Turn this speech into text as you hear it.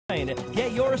line.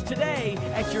 Get yours today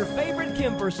at your favorite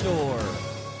Kemper store.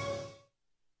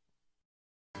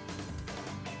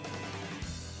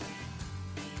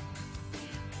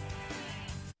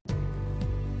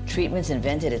 Treatments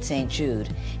invented at St. Jude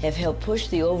have helped push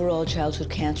the overall childhood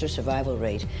cancer survival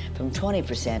rate from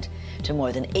 20% to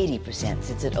more than 80%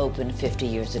 since it opened 50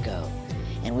 years ago.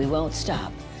 And we won't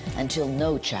stop until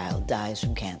no child dies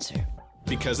from cancer.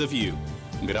 Because of you.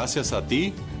 Gracias a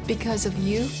ti. Because of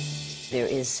you. There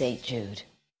is St. Jude.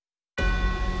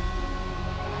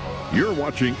 You're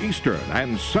watching Eastern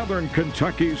and Southern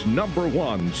Kentucky's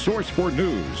 #1 source for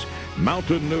news.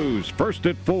 Mountain News First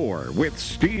at 4 with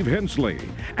Steve Hensley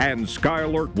and Sky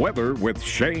Alert Weather with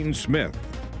Shane Smith.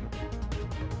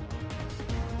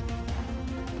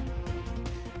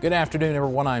 Good afternoon,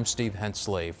 everyone. I'm Steve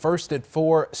Hensley. First at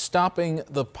 4, stopping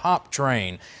the pop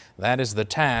train. That is the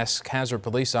task Hazard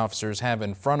police officers have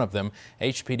in front of them.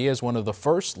 HPD is one of the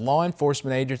first law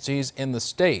enforcement agencies in the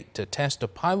state to test a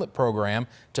pilot program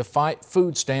to fight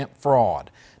food stamp fraud.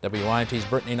 WIT's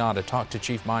Brittany Nada talked to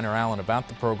Chief Minor Allen about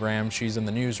the program. She's in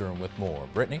the newsroom with more.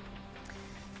 Brittany?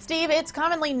 Steve, it's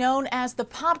commonly known as the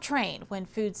pop train when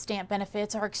food stamp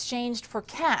benefits are exchanged for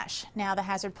cash. Now the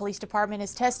Hazard Police Department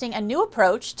is testing a new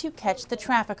approach to catch the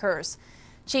traffickers.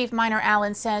 Chief Minor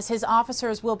Allen says his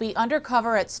officers will be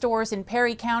undercover at stores in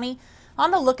Perry County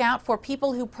on the lookout for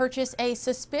people who purchase a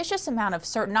suspicious amount of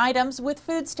certain items with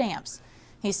food stamps.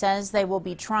 He says they will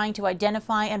be trying to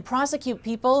identify and prosecute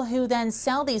people who then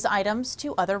sell these items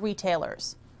to other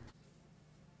retailers.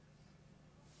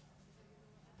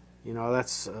 You know,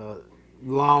 that's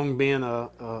long been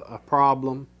a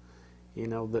problem, you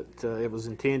know, that it was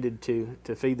intended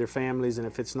to feed their families, and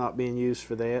if it's not being used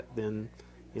for that, then,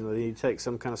 you know, they need to take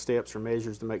some kind of steps or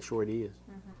measures to make sure it is.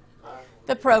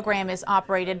 The program is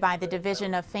operated by the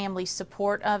Division of Family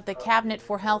Support of the Cabinet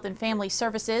for Health and Family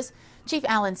Services. Chief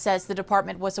Allen says the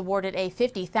department was awarded a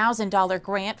 $50,000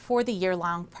 grant for the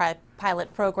year-long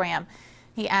pilot program.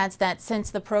 He adds that since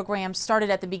the program started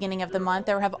at the beginning of the month,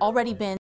 there have already been